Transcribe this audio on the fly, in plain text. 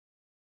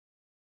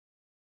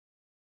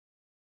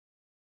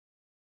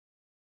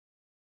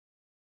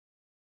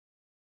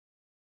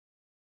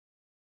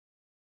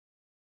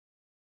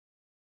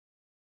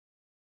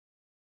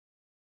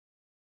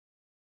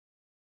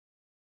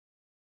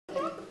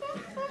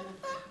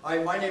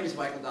My name is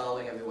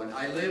MDowling, everyone.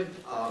 I live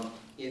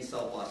in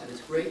South Boston.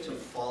 It's great to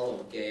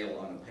follow Gail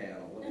on a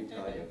panel, let me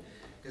tell you.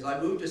 Because I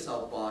moved to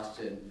South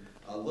Boston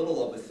a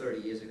little over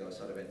 30 years ago,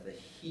 sort of at the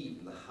heat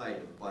and the height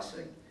of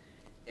busing,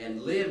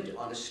 and lived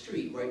on a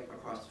street right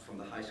across from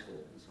the high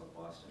school in South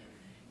Boston.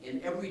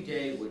 And every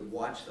day would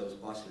watch those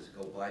buses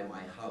go by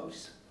my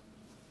house,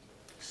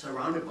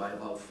 surrounded by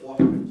about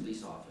 400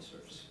 police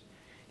officers.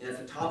 And at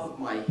the top of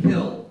my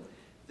hill,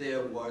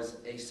 there was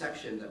a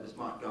section that was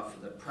marked off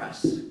for the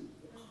press.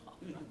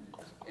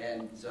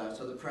 And so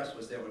the press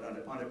was there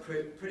on a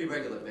pretty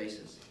regular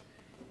basis.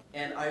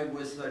 And I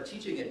was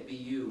teaching at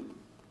BU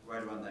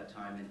right around that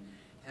time and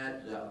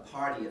had a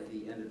party at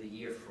the end of the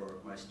year for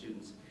my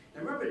students.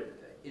 And I remember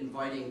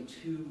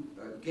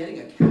getting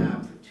a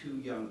cab for two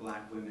young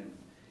black women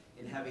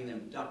and having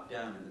them duck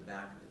down in the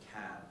back of the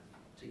cab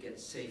to get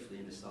safely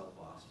into South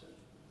Boston.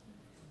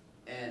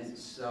 And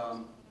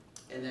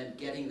then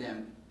getting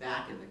them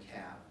back in the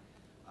cab.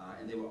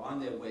 And they were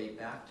on their way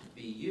back to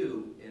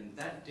BU, and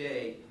that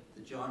day,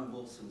 the John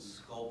Wilson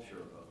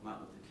sculpture of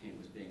Martin Luther King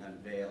was being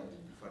unveiled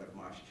in front of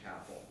Marsh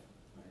Chapel.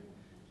 Right?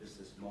 Just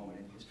this moment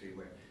in history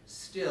where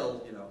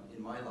still, you know,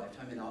 in my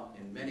lifetime,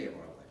 in many of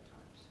our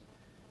lifetimes,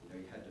 you know,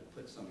 you had to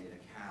put somebody in a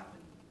cab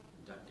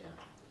and duck down.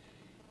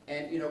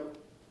 And, you know,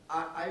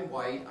 I'm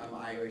white, I'm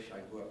Irish, I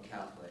grew up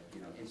Catholic,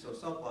 you know, and so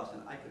South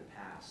Boston, I could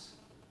pass.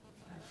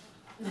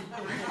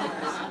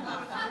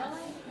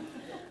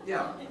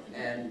 Yeah,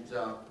 and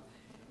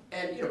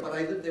you know, but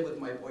I lived there with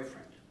my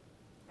boyfriend,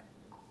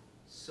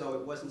 so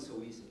it wasn't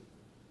so easy.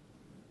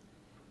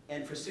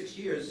 And for 6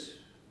 years,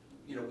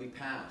 you know, we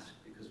passed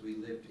because we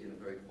lived in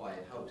a very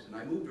quiet house. And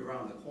I moved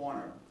around the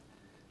corner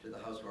to the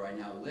house where I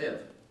now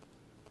live,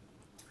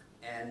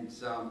 and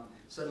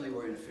suddenly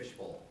we're in a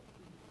fishbowl.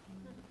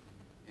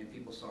 And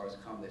people saw us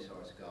come, they saw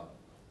us go.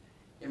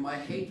 And my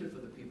hatred for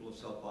the people of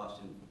South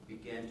Boston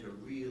began to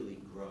really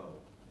grow.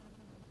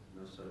 You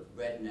know, sort of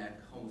redneck,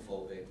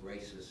 homophobic,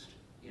 racist,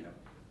 you know,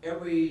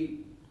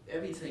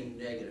 everything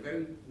negative,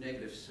 every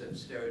negative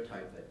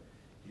stereotype that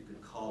you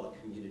could call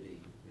a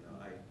community, you know,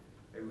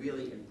 I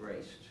really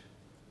embraced.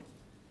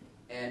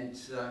 And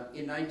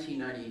in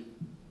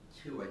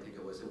 1992, I think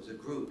it was a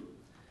group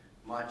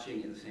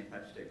marching in the St.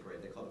 Patrick's Day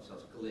Parade. They called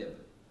themselves GLIB,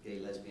 Gay,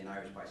 Lesbian,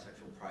 Irish,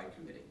 Bisexual Pride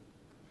Committee.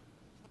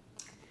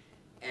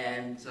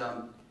 And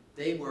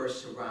they were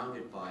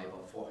surrounded by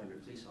about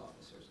 400 police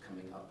officers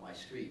coming up my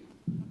street.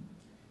 And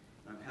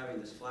I'm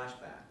having this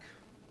flashback.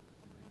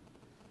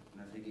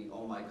 And I'm thinking,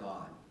 oh my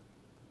God,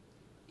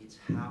 it's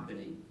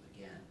happening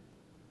again.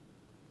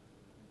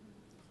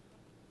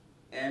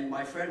 And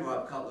my friend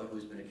Rob Cutler,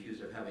 who's been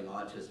accused of having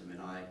autism,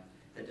 and I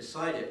had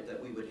decided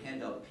that we would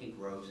hand out pink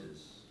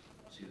roses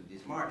to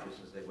these marchers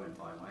as they went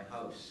by my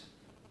house.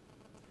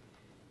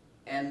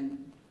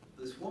 And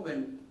this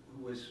woman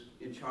who was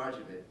in charge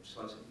of it,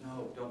 so I said,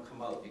 no, don't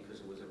come out, because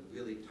it was a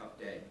really tough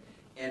day.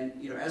 And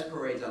you know, as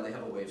parades are, they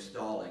have a way of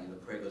stalling, and the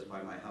parade goes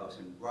by my house,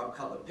 and Rob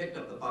Cutler picked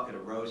up the bucket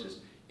of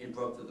roses and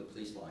broke through the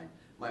police line.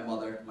 My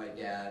mother, my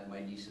dad,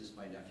 my nieces,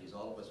 my nephews,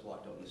 all of us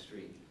walked out in the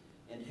street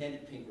and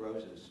handed pink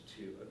roses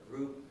to a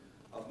group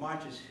of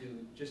marchers who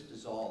just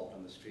dissolved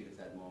on the street at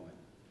that moment.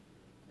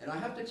 And I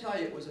have to tell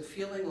you, it was a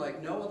feeling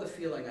like no other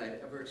feeling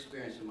I'd ever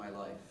experienced in my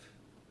life.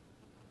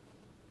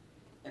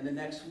 And the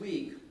next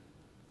week,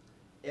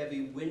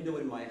 every window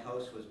in my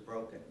house was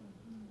broken.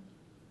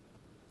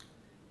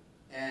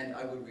 And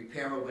I would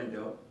repair a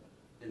window,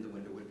 and the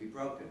window would be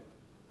broken.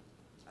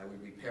 I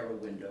would repair a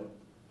window,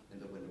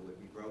 and the window would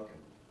be broken.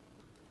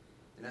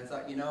 And I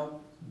thought, you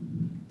know,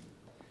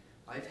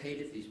 I've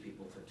hated these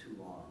people for too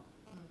long.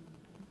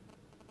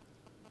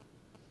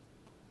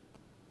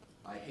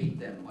 I hate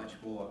them much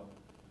more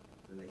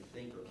than they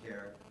think or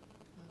care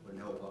or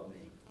know about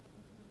me.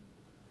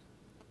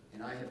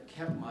 And I have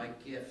kept my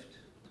gift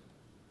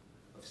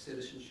of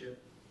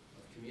citizenship,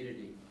 of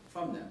community,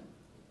 from them.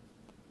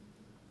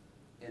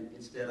 And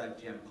instead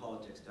I've jammed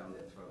politics down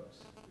their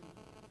throats.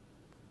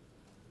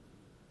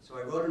 So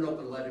I wrote an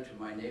open letter to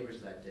my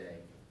neighbors that day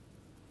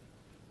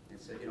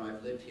and said, you know,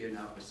 I've lived here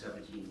now for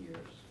 17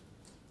 years.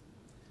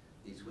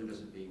 These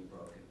windows are being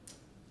broken.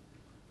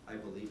 I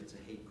believe it's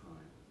a hate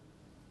crime.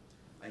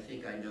 I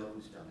think I know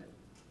who's done it.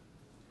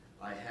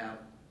 I have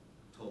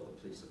told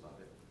the police about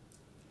it.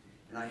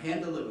 And I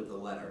hand-delivered the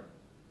letter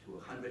to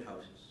 100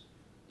 houses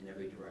in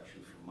every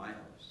direction from my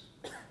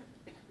house,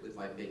 with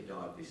my big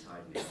dog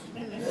beside me.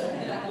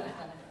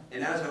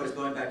 And as I was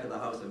going back to the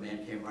house, a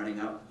man came running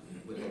up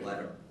with a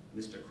letter,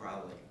 Mr.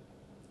 Crowley.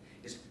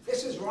 He said,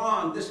 this is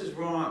wrong, this is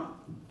wrong.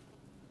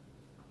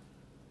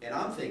 And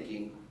I'm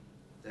thinking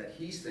that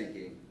he's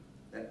thinking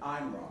that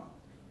I'm wrong.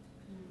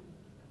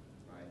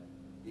 Right?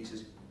 And he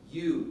says,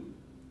 you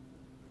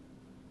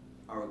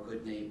are a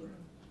good neighbor.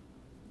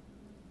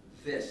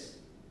 This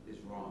is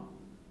wrong.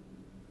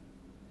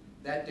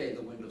 That day,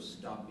 the windows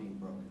stopped being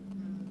broken.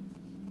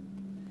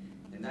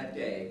 And that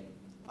day,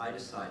 I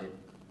decided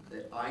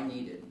that I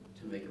needed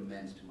to make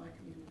amends to my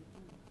community.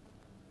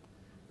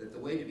 That the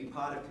way to be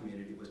part of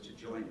community was to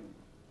join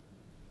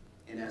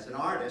it. And as an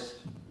artist,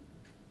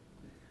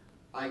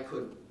 I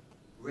could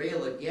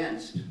rail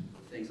against the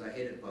things I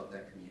hated about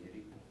that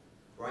community,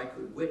 where I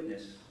could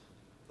witness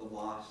the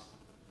loss,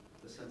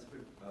 the sense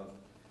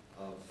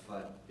of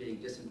being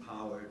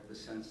disempowered, the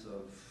sense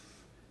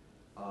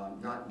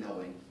of not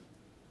knowing,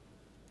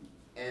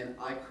 and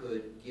I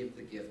could give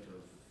the gift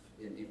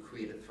of, and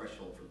create a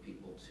threshold for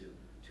people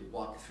to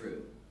walk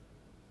through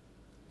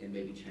and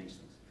maybe change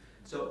things.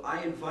 So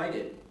I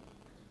invited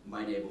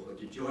my neighborhood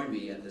to join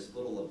me at this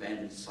little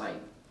abandoned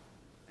site.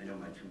 I know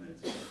my 2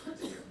 minutes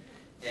is here.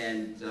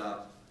 And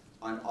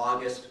on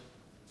August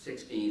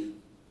 16th, it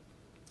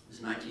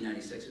was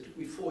 1996. It took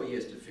me 4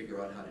 years to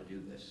figure out how to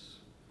do this.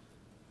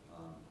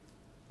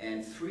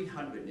 And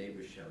 300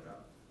 neighbors showed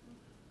up.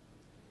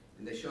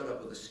 And they showed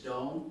up with a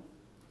stone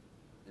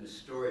and a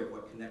story of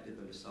what connected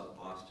them to South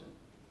Boston.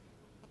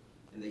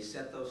 And they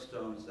set those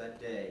stones that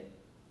day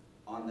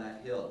on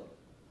that hill.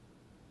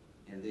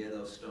 And there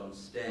those stones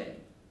stay.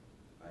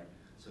 Right?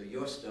 So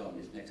your stone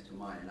is next to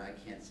mine, and I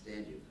can't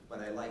stand you. But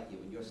I like you,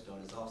 and your stone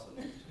is also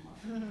next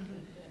to mine.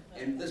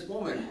 And this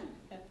woman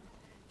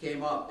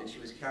came up, and she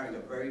was carrying a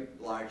very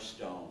large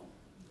stone.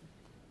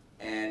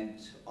 And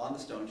on the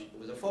stone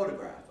was a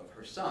photograph of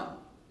her son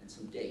and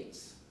some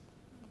dates.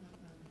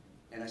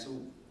 And I said,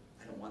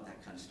 I don't want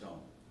that kind of stone,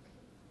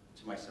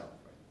 to myself.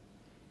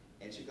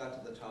 Right? And she got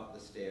to the top of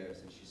the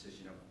stairs, and she says,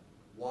 you know,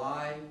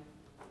 why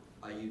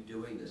are you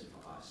doing this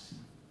for us?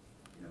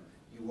 You know,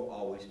 you were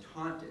always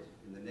taunted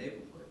in the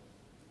neighborhood.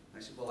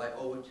 I said, well, I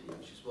owe it to you.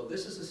 She said, well,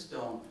 this is a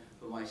stone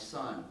for my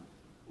son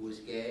who was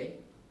gay,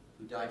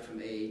 who died from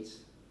AIDS,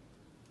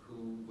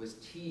 who was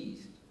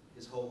teased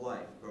his whole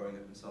life growing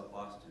up in South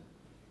Boston.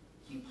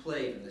 He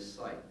played in this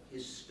site.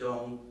 His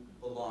stone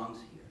belongs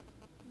here.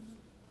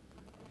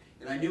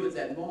 And I knew at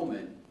that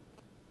moment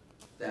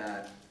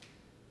that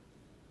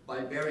by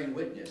bearing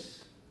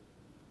witness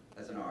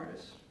as an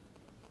artist,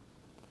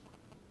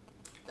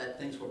 that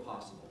things were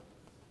possible.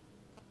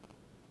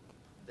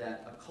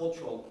 That a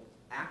cultural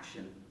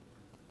action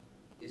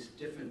is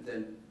different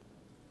than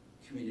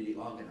community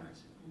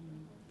organizing.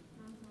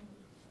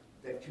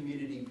 That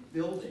community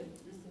building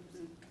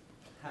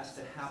has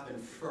to happen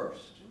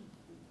first.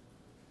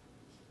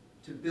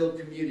 To build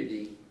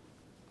community,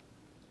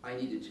 I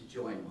needed to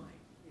join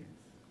mine.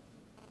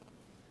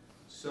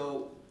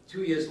 So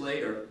 2 years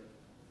later,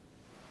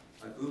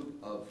 a group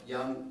of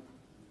young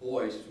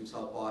boys from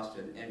South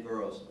Boston and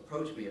girls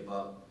approached me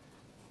about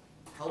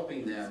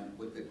helping them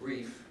with the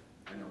grief.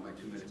 I know my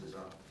 2 minutes is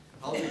up.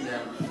 Helping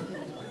them.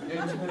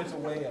 Your 2 minutes are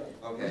way up.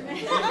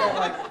 Okay. You got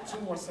like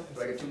 2 more sentences.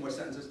 Do I get 2 more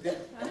sentences? Yeah.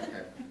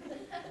 Okay.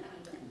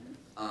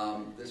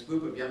 This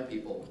group of young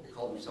people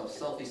called themselves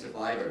selfie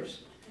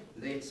survivors.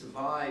 And they had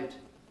survived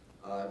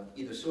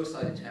either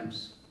suicide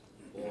attempts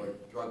or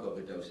drug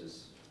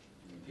overdoses.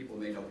 And people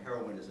may know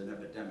heroin is an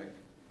epidemic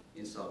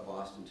in South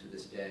Boston to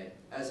this day,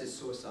 as is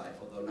suicide,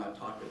 although not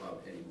talked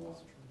about anymore.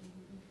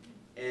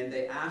 And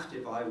they asked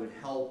if I would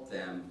help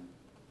them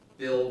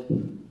build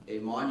a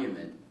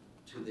monument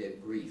to their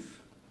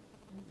grief.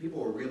 People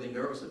were really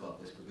nervous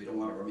about this because we don't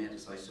want to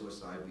romanticize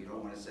suicide. We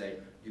don't want to say,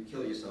 you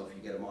kill yourself,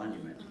 you get a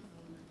monument.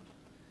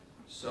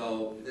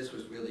 So this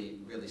was really,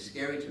 really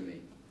scary to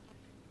me.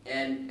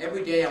 And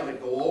every day I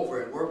would go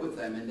over and work with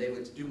them, and they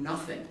would do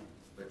nothing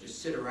but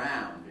just sit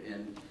around.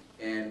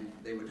 And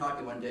they were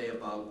talking one day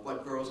about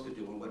what girls could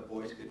do and what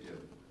boys could do.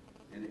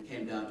 And it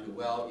came down to,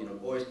 well, you know,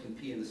 boys can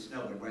pee in the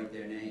snow and write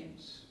their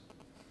names.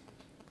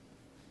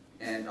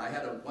 And I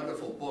had a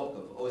wonderful book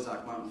of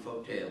Ozark Mountain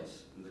folk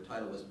tales, and the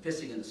title was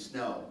Pissing in the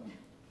Snow.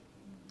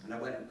 And I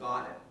went and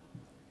got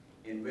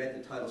it and read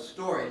the title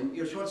story. And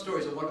you know, short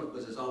stories are wonderful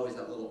because there's always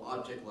that little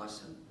object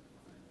lesson.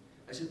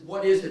 I said,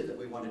 what is it that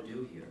we want to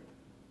do here?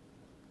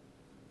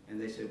 And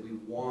they said, we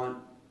want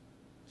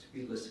to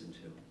be listened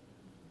to.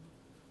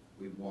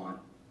 We want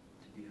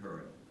to be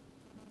heard.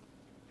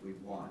 We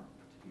want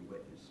to be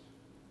witnessed.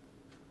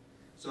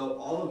 So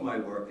all of my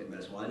work at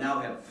Medicine, I now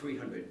have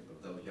 300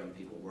 of those young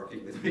people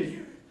working with me.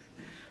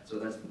 So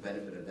that's the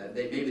benefit of that.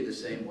 They may be the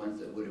same ones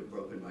that would have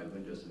broken my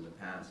windows in the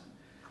past.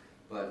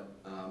 But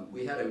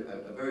we had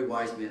a very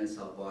wise man in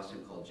South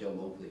Boston called Joe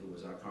Moakley, who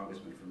was our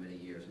congressman for many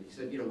years. And he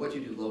said, you know, what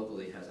you do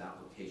locally has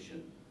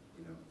application,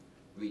 you know,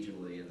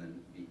 regionally and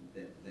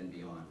then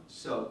beyond.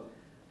 So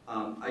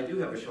I do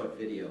have a short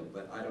video,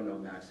 but I don't know,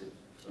 Max, if...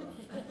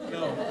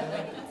 No.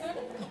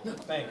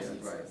 Thanks.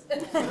 Yeah, right.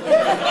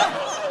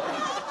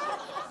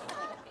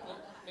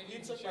 You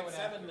took like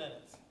 7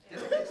 minutes. Did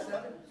I take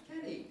 7?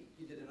 Kenny,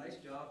 you did a nice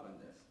job on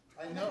this.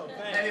 I know,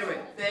 thanks. Anyway,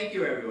 thank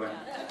you, everyone.